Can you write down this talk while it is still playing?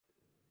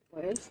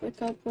Welsh,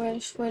 wake up,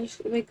 Welsh, Welsh,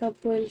 wake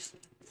up, Welsh.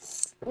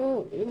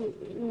 Oh,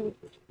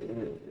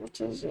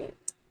 what is it?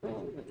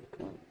 Oh my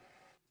god.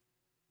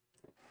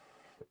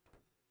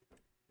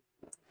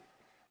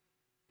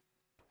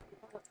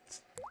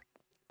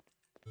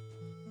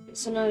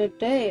 It's another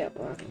day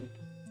already.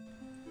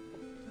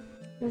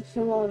 If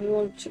you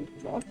want to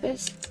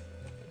breakfast,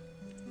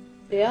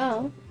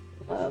 yeah.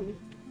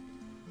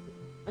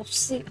 I've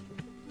seen.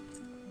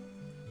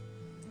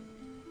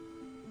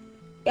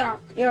 Yeah.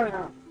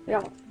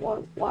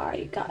 What are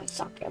you guys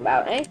talking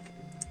about, eh?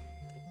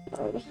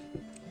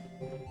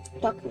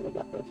 Talking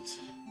about it.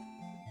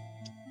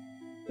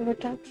 We were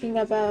talking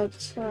about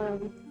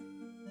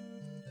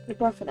the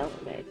profit that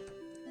we made.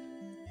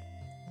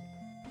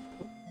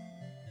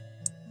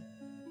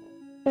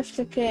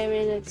 50k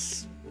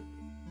minutes.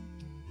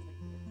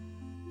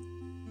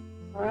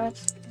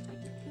 Alright.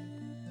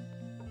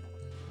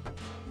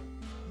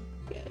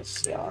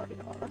 Yes, yar.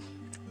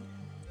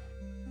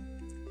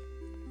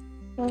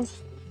 Well,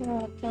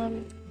 I'm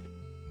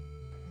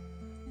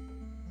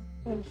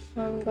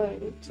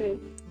going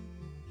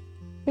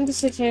to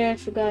sit here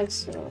for guys,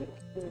 so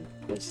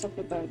do stuff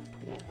about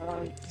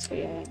around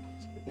 3 AM.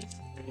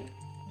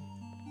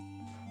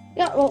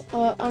 Yeah,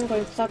 well, I'm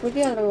going to start with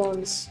the other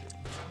ones.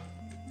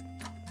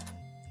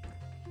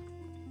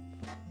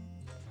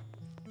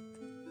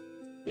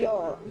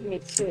 Yo, me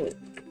too.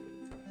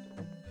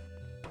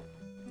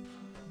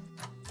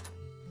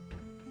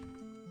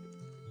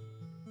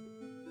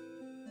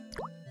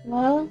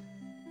 Well,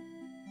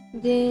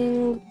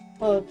 ding.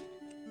 Oh,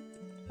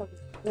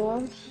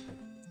 one.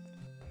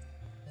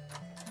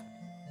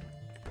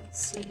 Let's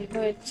see who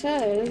it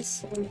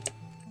is.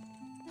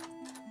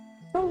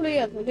 Probably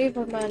at the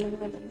Reaper Man in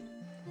heaven.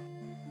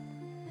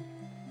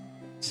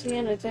 See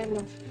anything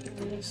of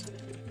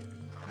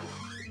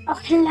Oh,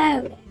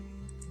 hello,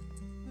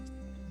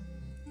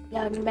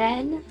 young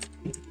man.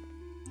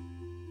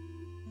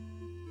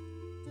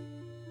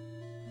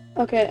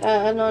 Okay,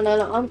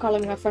 no, I'm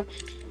calling her friend.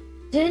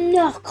 Do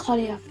not call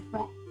your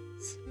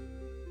friends.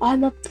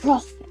 I'm a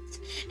prophet,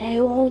 and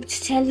I want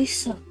to tell you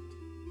something.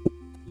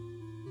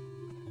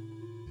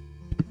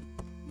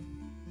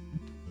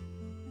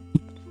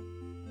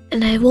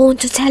 And I want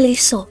to tell you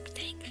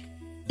something.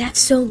 That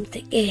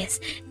something is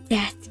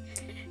that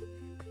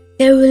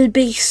there will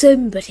be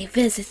somebody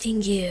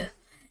visiting you,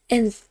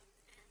 and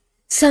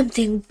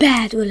something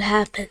bad will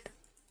happen.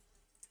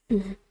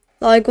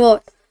 Like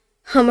what?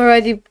 I'm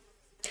already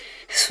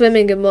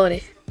swimming in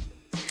money.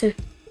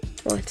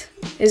 What?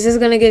 Is this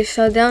gonna get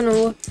shut down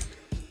or what?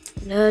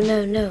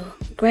 No.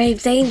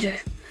 Grave danger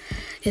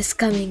is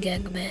coming,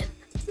 young man.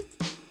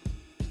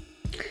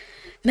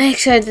 Make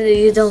sure that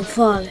you don't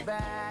fall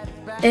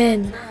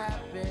in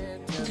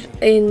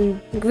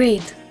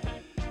greed,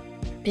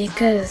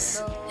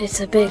 because it's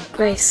a big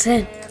great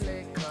sin.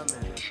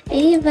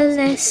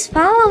 Evilness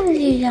follows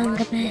you, young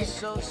man,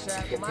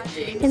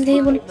 and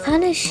they will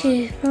punish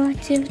you for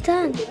what you've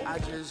done.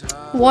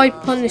 Why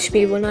punish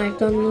me when I've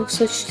done no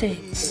such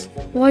things?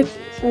 Why?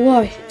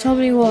 Tell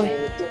me why.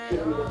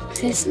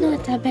 It's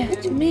not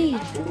about me,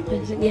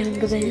 young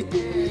man.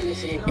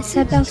 It's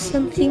about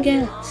something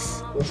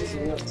else.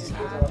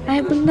 I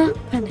will not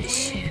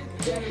punish you.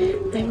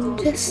 I'm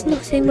just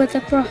nothing but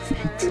a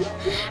prophet.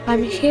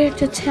 I'm here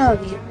to tell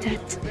you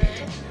that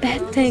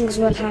bad things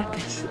will happen.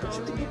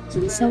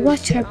 So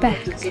watch your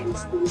back.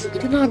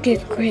 Do not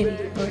get greedy,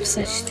 or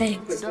such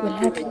things will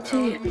happen to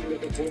you.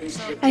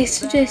 I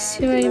suggest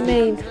you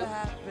remain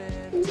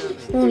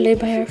only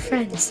by your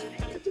friend's side,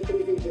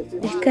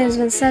 because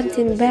when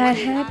something bad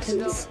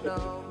happens,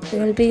 it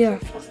will be your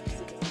fault.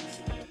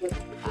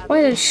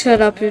 Why don't you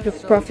shut up with the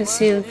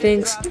prophecy and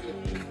things?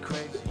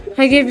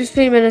 I gave you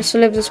 3 minutes to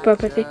leave this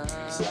property.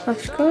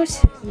 Of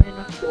course, man,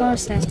 of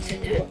course I'll do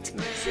that.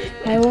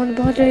 I won't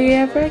bother you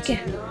ever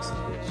again.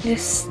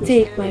 Just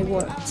take my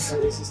words.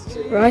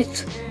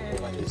 Right?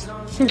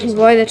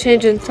 Why the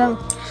change in tone?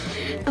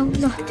 Oh,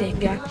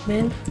 nothing, young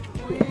man.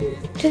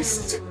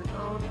 Just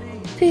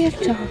do your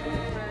job.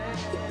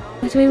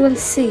 But we will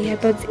see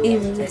about the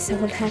evilness that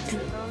will happen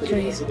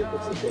to you.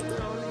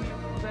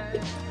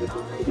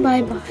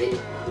 Bye-bye.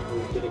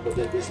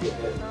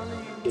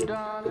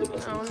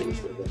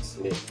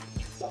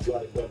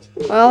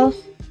 Well,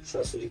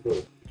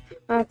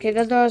 okay,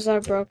 the doors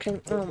are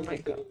broken. Oh my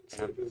god.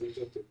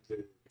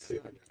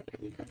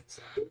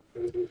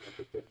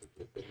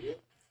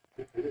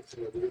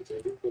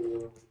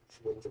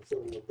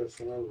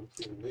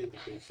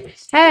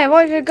 Hey,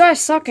 what are you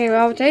guys talking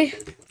about, eh?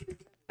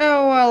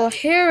 Oh, well,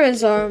 here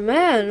is our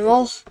man.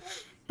 Well,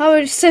 how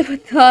would you sit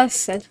with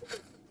us and,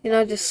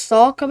 just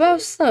talk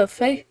about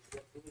stuff, eh?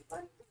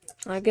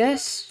 I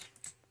guess.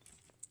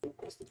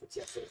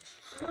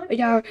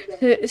 Yeah,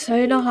 so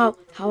you know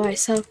how I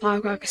sell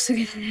firecrackers to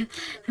get.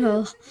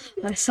 Well,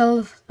 I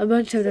sell a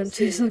bunch of them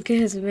to some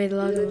kids and made a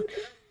lot of money.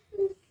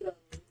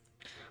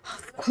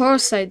 Of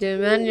course I do,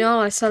 man.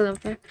 I sell them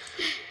for.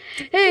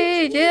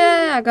 Hey,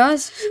 yeah,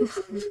 guys.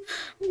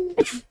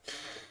 We're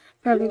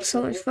having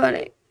so much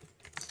fun.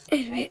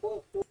 Anyway.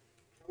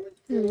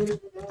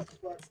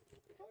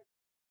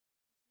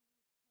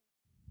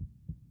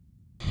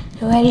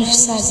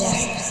 Welsh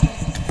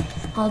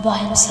Jack all by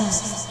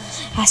himself,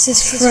 as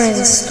his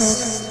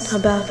friends talked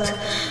about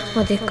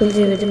what they could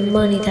do with the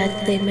money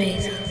that they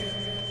made.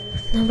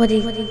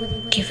 Nobody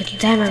gave a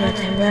damn about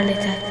him really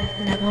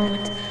in that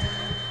moment,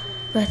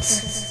 but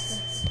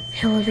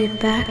he will be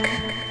back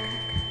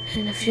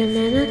in a few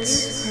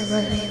minutes, or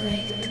will he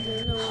wait?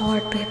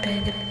 Heart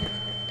beeping,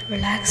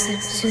 relax him,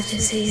 soothe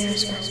his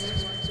ears,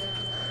 but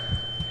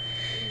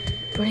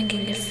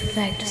bringing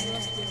effect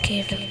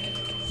gave them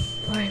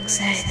more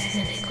anxiety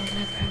than he could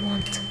ever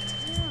want.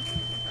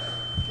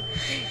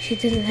 He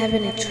didn't have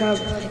any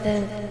trouble, he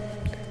didn't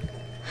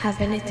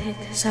have anything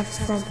to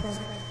suffer from,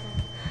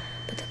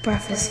 but the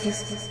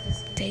prophecies,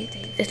 they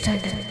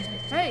turned him.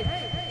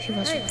 He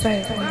was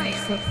very worried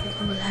for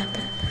what will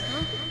happen,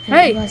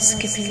 and he was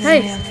keeping an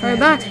eye out for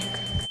everything.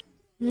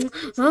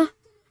 Huh?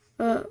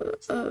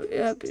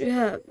 Yeah.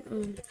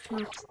 I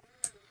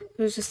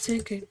was just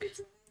thinking.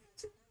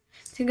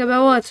 Think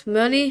about what?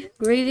 Money?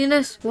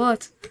 Greediness?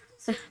 What?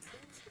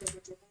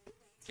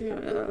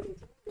 The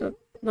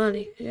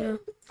money, yeah.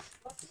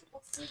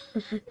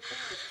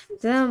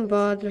 Damn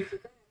bother.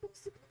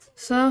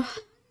 So,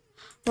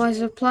 what's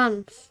your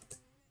plan?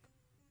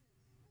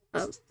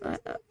 I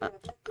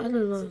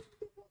don't know.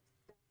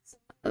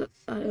 I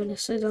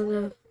honestly don't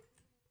know.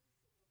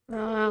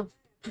 Wow.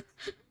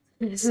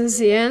 Is this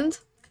the end?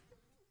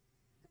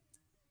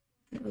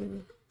 I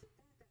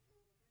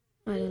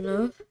don't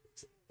know.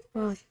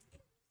 Why?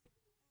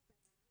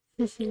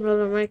 Well,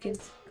 we're making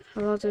a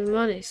lot of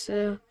money,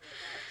 so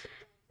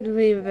do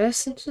we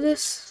invest into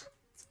this?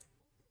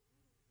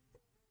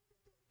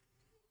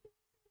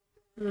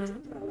 I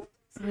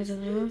don't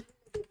know.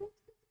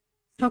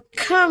 Oh,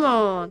 come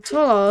on,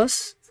 tell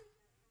us.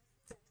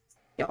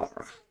 Tell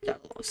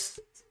us.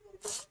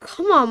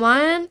 Come on,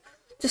 man.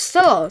 Just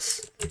tell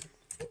us.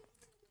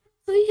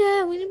 Oh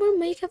yeah, we need more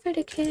makeup for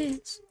the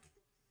kids.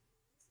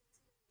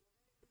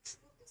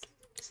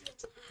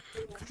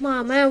 Come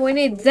on, man. We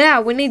need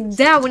that. We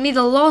need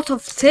a lot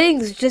of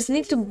things. You just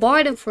need to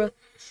buy them for.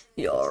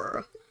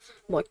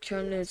 My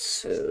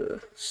candidates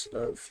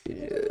stuff.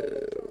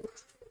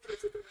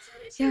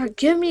 Yeah,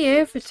 give me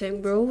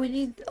everything, bro. We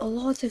need a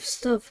lot of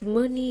stuff.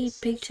 Money,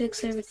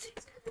 paychecks, everything.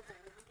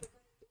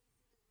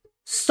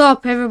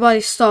 Stop,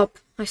 everybody, stop.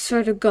 I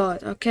swear to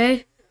God,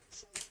 okay?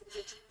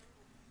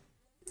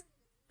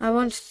 I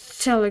want to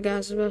tell you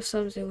guys about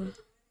something.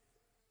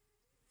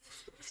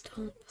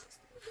 I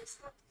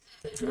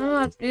don't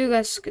know, you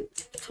guys can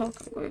talk.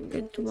 I'm going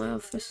into my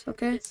office,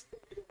 okay?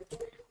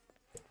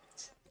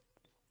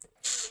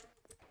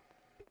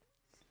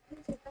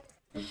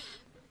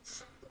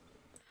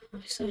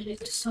 So I need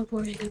to stop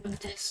worrying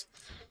about this.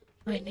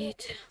 I need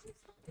to.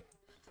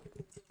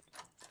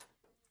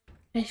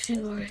 I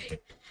feel worried.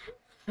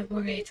 I'm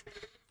worried.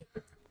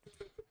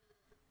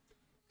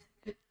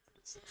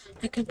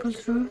 I can pull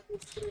through.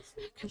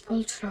 I can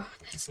pull through.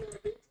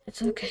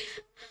 It's okay.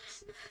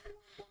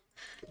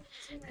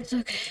 It's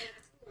okay.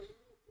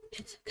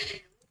 It's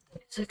okay.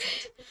 It's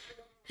okay.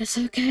 It's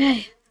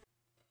okay.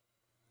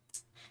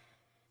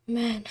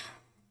 Man,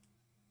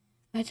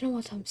 I don't know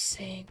what I'm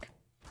saying.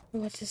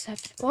 What is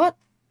happening? What?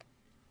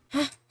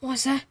 Huh?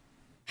 What's that?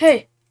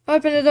 Hey,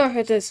 open the door.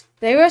 It is.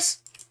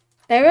 Darius?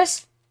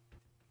 Darius?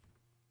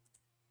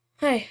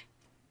 Hey.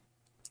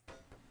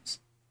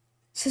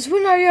 Since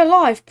when are you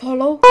alive,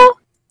 Polo?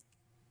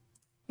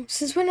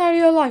 Since when are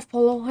you alive,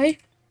 Polo? Hey?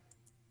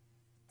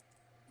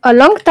 A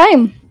long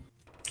time.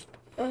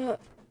 I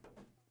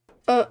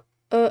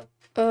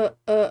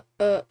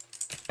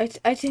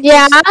think.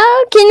 Yeah,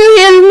 can you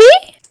hear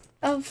me?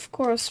 Of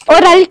course.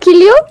 Or I'll kill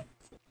you?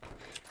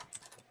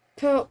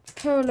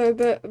 Polo,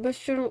 but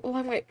you're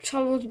like my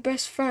childhood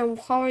best friend.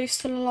 How are you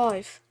still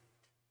alive?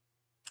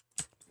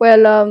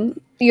 Well,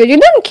 you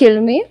didn't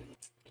kill me.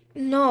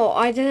 No,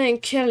 I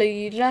didn't kill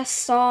you.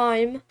 Last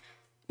time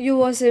you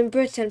was in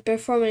Britain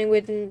performing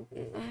with. I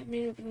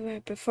mean, we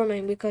were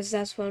performing because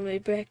that's when we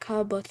break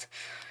up, but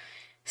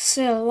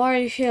still, why are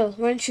you here?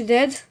 Weren't you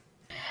dead?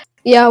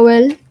 Yeah,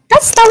 well,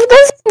 that stuff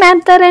doesn't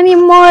matter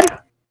anymore.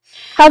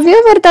 Have you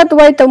ever thought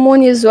why the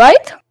moon is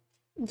white?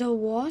 The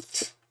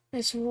what?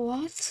 It's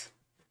what?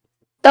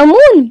 The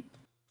moon.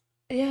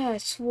 Yeah,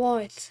 it's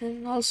white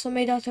and also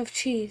made out of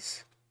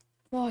cheese.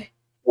 Why?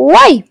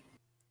 Why?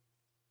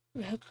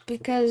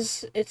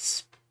 Because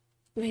it's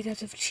made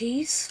out of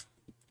cheese.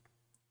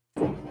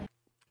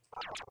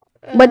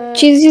 But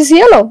cheese is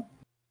yellow.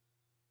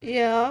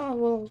 Yeah,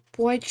 well,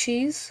 white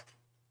cheese.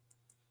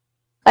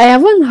 I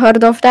haven't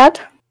heard of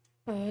that.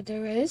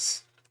 There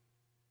is.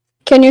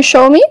 Can you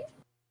show me?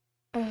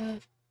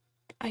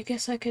 I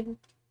guess I can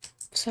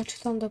search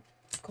it on the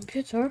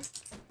computer.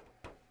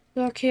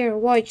 Look here,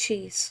 white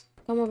cheese.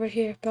 Come over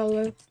here,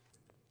 Polo.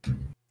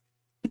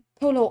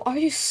 Polo, are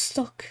you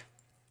stuck?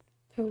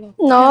 Polo.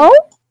 No.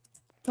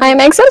 I'm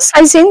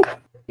exercising.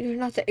 You're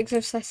not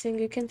exercising.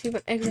 You can't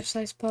even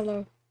exercise,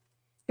 Polo.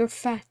 You're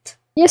fat.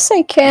 Yes,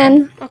 I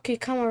can. Okay,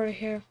 come over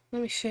here.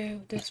 Let me show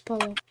you this,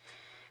 Polo.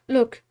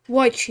 Look,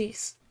 white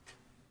cheese.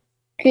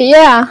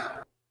 Yeah.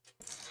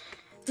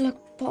 Look,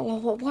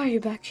 Polo, why are you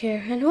back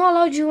here? And who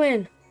allowed you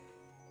in?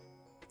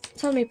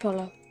 Tell me,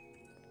 Polo.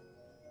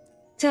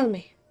 Tell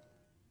me.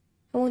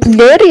 I want to...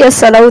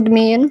 Darius allowed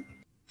me in.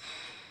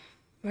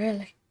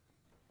 Really?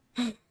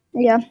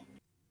 Yeah.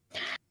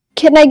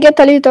 Can I get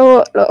a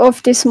little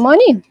of this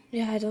money?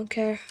 Yeah, I don't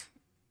care.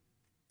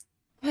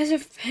 Why is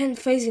your hand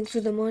facing to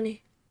the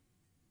money?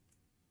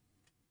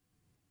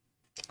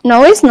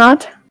 No, it's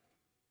not.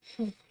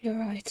 You're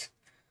right.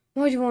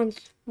 Why do you want...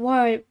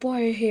 Why are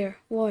you here?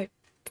 Why?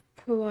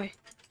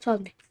 Tell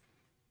me.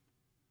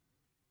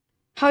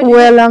 How did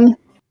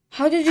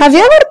you... Have you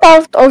ever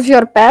thought of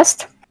your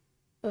past?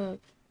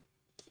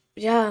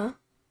 Yeah.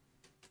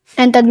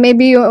 And that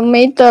maybe you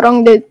made the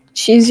wrong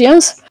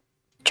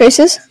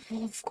choices?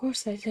 Well, of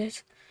course I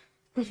did.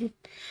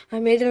 I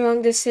made the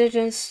wrong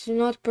decisions to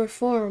not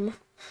perform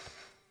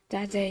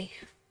that day.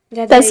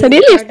 That's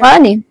really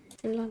funny.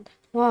 In London.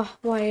 Wow,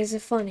 why is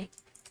it funny?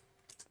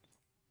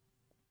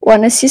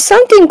 Wanna see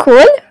something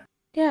cool?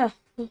 Yeah.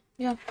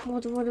 Yeah,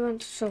 what do you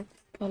want to show,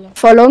 Polo?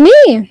 Follow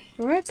me.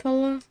 Alright,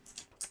 Polo.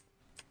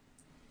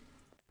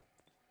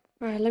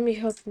 Alright, let me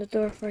open the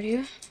door for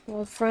you,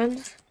 old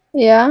friend.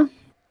 Yeah.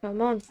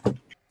 Come on.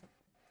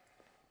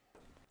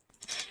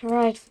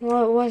 Alright,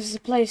 what is the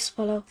place,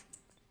 Polo?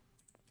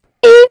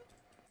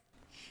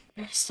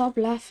 Stop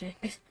laughing.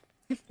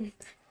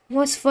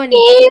 What's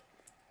funny?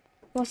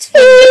 What's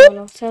funny,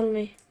 Polo? Tell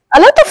me.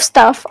 A lot of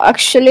stuff,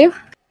 actually.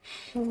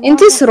 In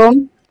this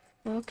room.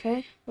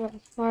 Okay, well,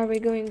 where are we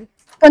going?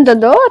 Open the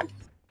door.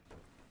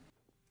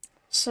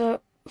 So...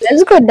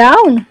 Let's go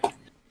down.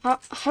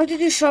 How did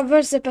you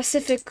traverse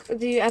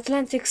the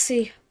Atlantic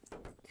Sea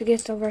to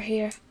get over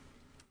here?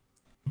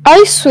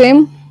 I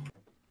swim.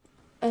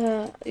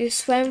 You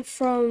swam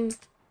from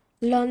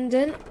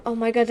London. Oh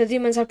my god, the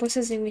demons are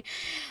possessing me.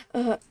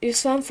 You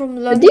swam from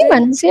London. The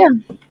demons, yeah.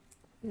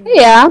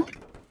 Yeah.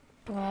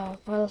 Wow,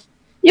 well.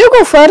 You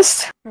go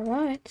first.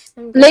 Alright.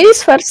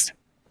 Ladies first.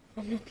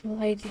 I'm not a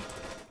lady,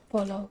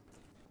 Polo.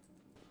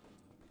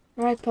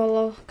 Alright,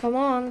 Polo, come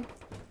on.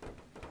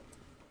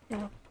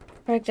 No,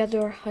 break that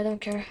door, I don't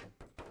care.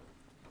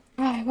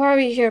 Alright, why are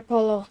we here,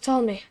 Polo?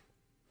 Tell me.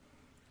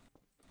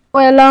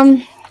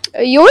 Well,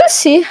 you will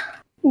see.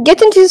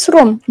 Get into this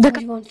room. What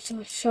do you want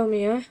to show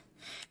me, huh?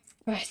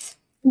 Right.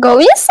 Go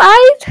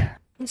inside.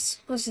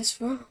 What's this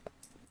for?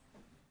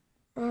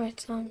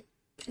 Alright,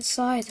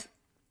 inside.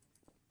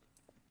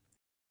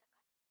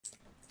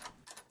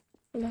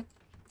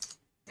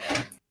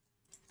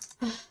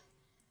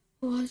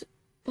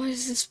 What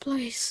is this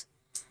place?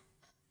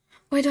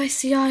 Why do I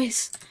see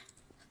eyes?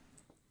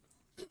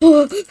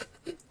 Oh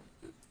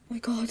my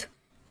god.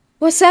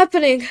 What's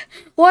happening?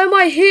 Why am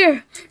I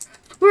here?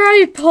 Where are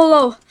you,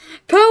 Polo?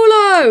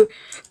 Polo!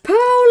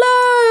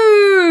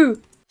 Polo!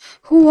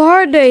 Who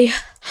are they?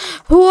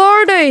 Who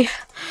are they?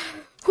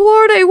 Who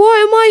are they? Why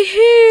am I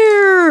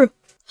here?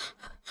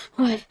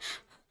 Why?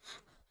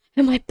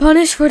 Am I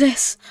punished for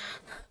this?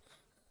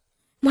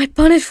 Am I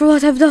punished for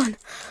what I've done?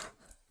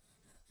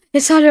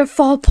 It's not your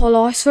fault,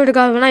 Polo. I swear to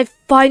God, when I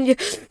find you...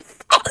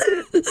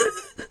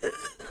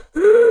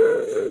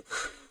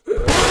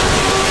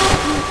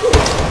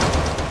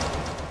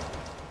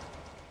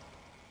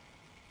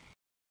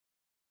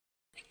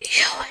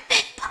 You and me,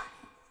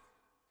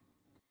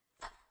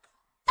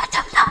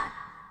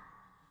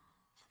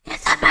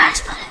 it's a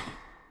merciful.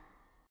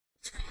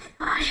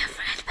 I have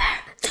read where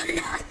to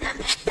lose the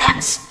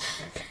victims.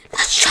 The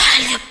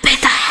child you bit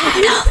the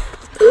head off.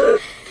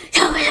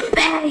 You will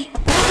pay.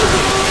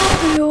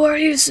 Who are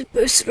you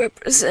supposed to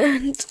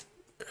represent?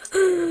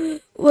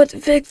 What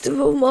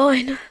victim of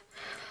mine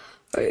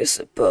are you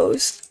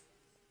supposed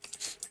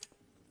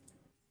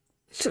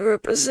to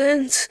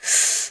represent?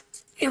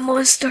 You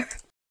monster.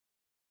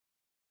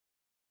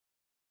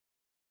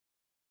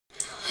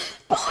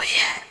 Oh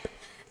yeah,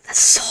 the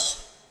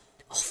soul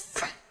of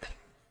Frank.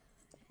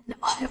 And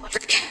I will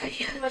carry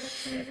you.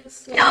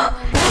 No.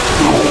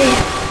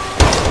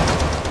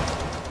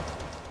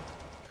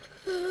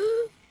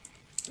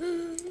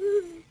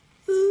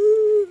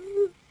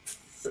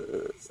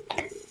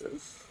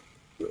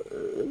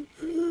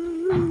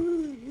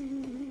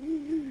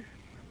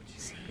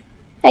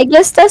 I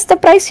guess that's the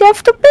price you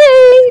have to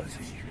pay.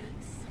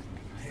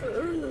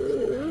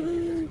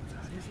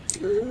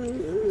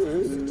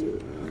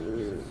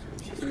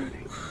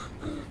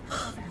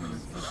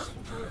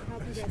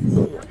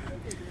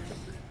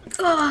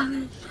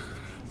 God,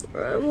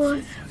 where am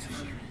I?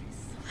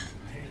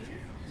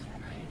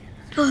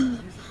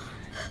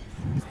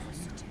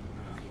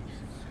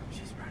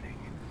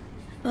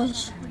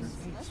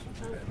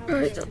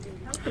 Alright,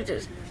 I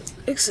just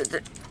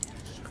exited.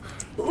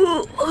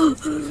 Oh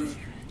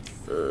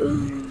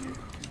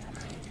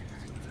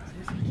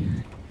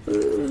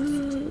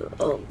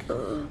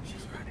God.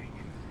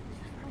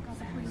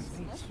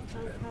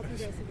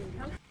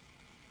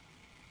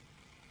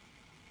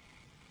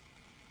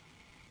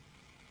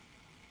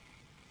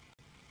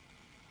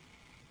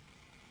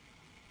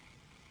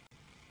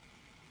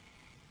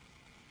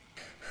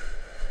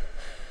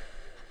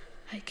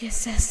 I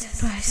guess that's the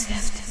price you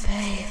have to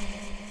pay.